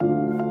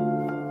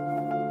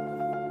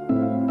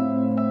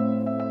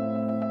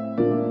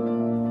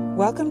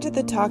Welcome to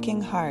the Talking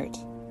Heart,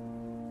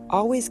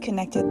 always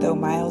connected though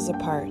miles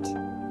apart.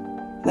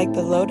 Like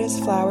the lotus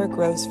flower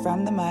grows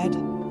from the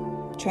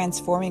mud,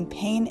 transforming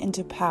pain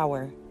into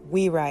power,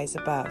 we rise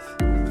above.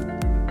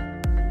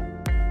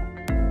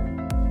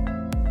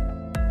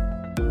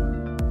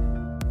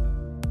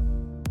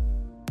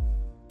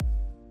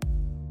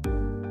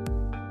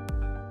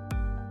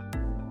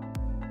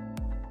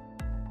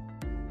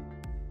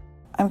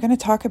 I'm going to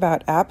talk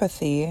about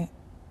apathy.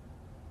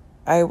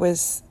 I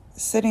was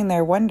sitting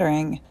there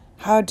wondering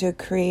how to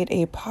create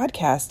a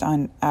podcast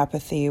on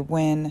apathy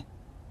when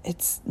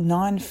it's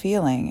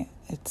non-feeling,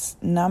 it's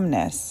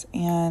numbness,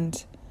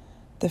 and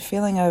the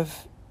feeling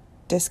of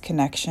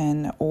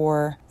disconnection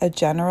or a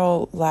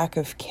general lack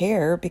of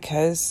care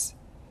because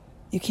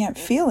you can't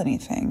feel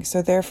anything.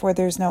 So therefore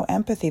there's no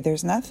empathy,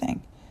 there's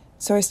nothing.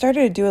 So I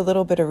started to do a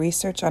little bit of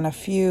research on a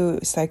few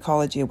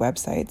psychology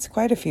websites,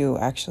 quite a few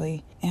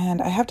actually.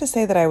 And I have to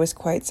say that I was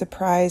quite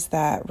surprised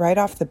that right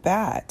off the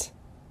bat,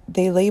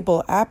 they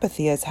label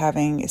apathy as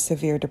having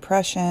severe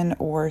depression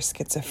or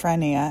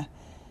schizophrenia.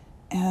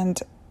 And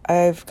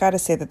I've got to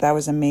say that that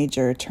was a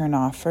major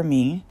turnoff for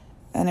me.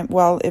 And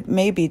while it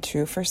may be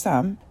true for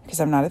some, because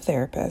I'm not a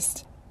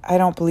therapist, I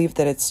don't believe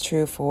that it's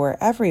true for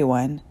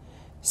everyone.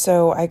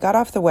 So I got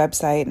off the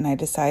website and I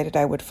decided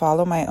I would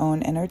follow my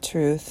own inner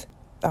truth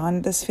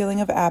on this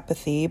feeling of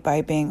apathy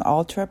by being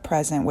ultra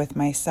present with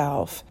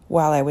myself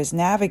while I was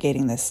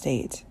navigating this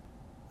state.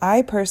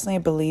 I personally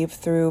believe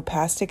through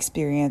past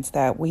experience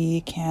that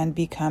we can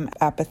become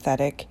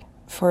apathetic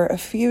for a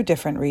few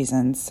different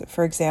reasons.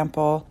 For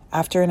example,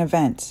 after an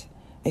event,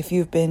 if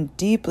you've been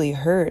deeply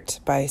hurt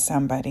by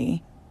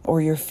somebody,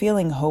 or you're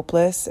feeling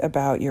hopeless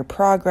about your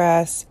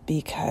progress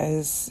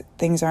because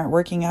things aren't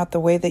working out the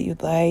way that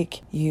you'd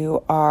like,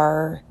 you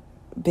are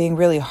being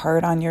really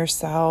hard on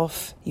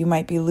yourself, you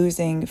might be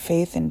losing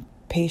faith and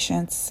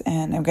patience,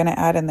 and I'm going to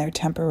add in there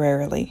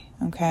temporarily,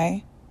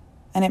 okay?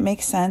 And it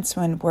makes sense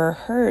when we're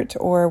hurt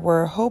or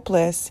we're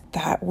hopeless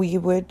that we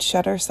would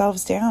shut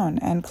ourselves down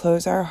and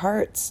close our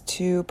hearts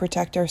to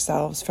protect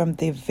ourselves from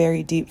the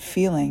very deep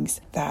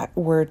feelings that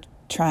we're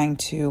trying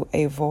to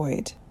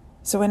avoid.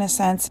 So in a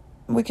sense,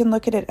 we can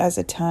look at it as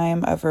a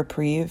time of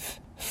reprieve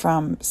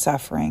from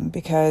suffering,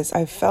 because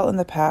I've felt in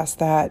the past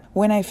that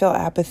when I feel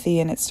apathy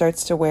and it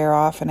starts to wear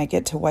off and I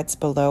get to what's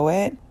below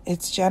it,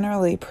 it's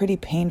generally pretty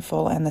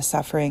painful and the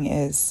suffering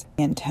is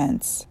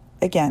intense.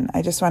 Again,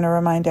 I just want to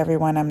remind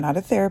everyone I'm not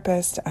a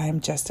therapist.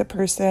 I'm just a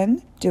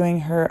person doing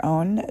her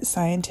own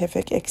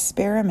scientific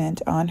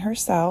experiment on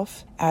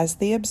herself as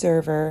the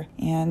observer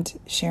and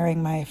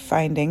sharing my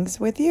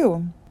findings with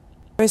you.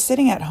 I was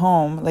sitting at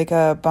home like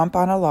a bump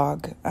on a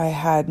log. I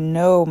had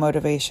no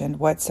motivation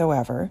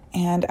whatsoever.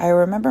 And I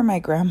remember my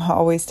grandma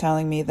always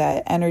telling me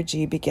that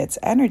energy begets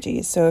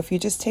energy. So if you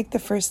just take the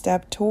first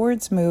step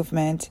towards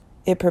movement,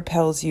 it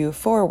propels you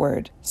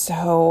forward.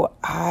 So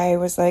I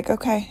was like,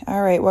 okay,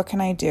 all right, what can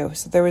I do?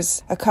 So there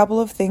was a couple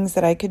of things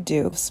that I could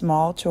do,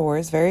 small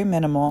chores, very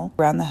minimal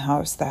around the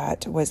house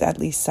that was at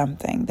least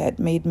something that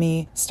made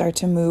me start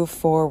to move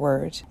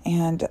forward.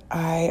 And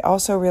I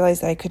also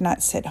realized that I could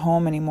not sit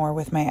home anymore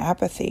with my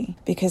apathy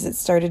because it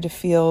started to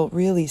feel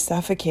really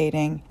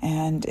suffocating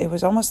and it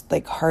was almost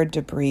like hard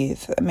to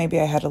breathe.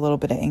 Maybe I had a little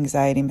bit of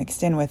anxiety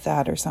mixed in with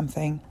that or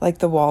something, like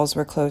the walls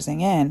were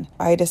closing in.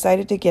 I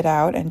decided to get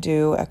out and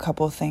do a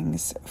couple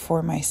things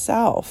for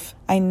myself.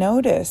 I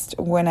noticed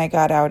when I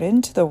got out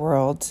into the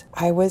world,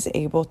 I was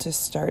able to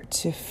start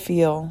to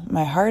feel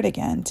my heart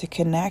again, to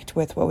connect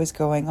with what was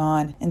going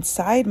on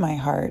inside my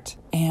heart.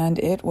 And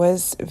it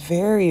was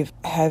very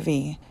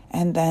heavy.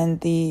 And then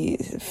the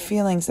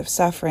feelings of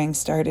suffering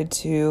started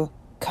to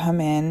come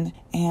in,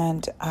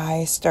 and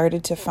I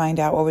started to find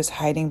out what was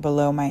hiding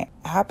below my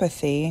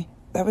apathy.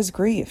 That was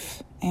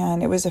grief.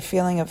 And it was a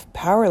feeling of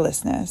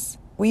powerlessness.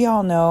 We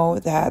all know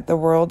that the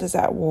world is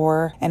at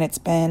war and it's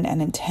been an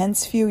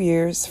intense few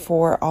years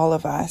for all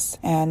of us.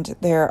 And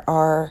there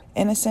are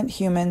innocent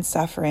humans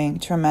suffering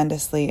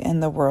tremendously in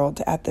the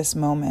world at this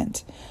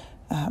moment,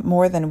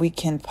 more than we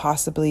can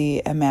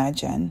possibly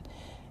imagine.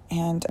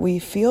 And we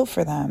feel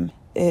for them.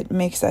 It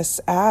makes us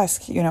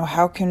ask,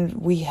 how can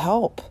we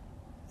help?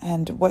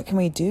 And what can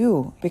we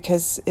do?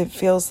 Because it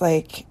feels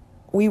like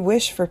we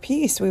wish for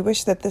peace. We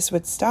wish that this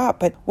would stop,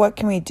 but what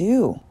can we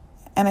do?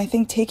 And I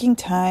think taking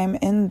time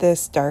in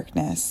this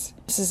darkness,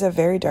 this is a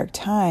very dark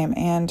time,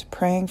 and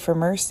praying for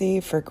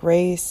mercy, for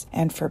grace,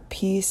 and for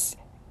peace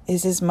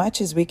is as much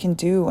as we can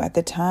do at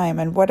the time.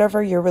 And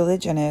whatever your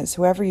religion is,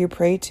 whoever you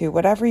pray to,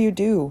 whatever you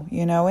do,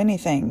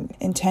 anything,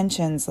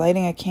 intentions,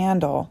 lighting a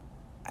candle,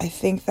 I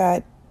think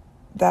that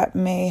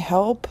may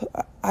help.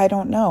 I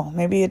don't know.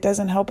 Maybe it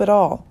doesn't help at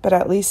all, but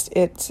at least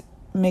it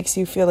makes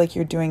you feel like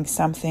you're doing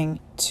something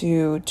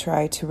to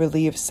try to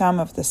relieve some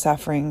of the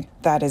suffering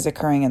that is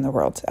occurring in the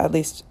world, at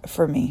least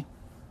for me.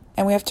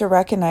 And we have to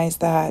recognize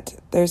that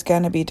there's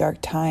going to be dark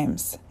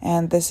times.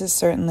 And this is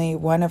certainly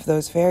one of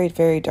those very,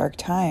 very dark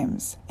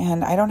times.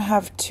 And I don't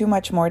have too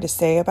much more to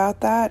say about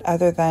that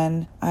other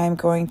than I'm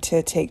going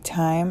to take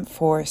time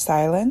for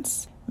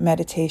silence,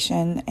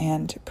 meditation,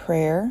 and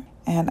prayer.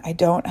 And I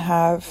don't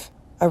have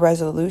a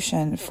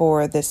resolution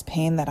for this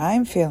pain that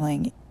I'm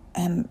feeling.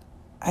 And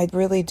I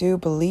really do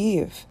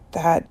believe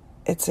that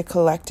it's a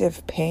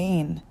collective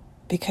pain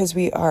because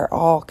we are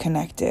all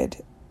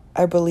connected.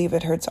 I believe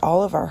it hurts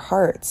all of our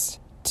hearts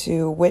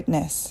to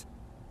witness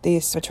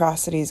these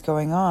atrocities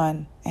going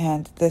on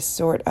and this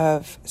sort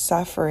of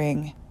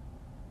suffering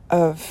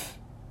of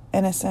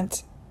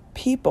innocent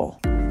people.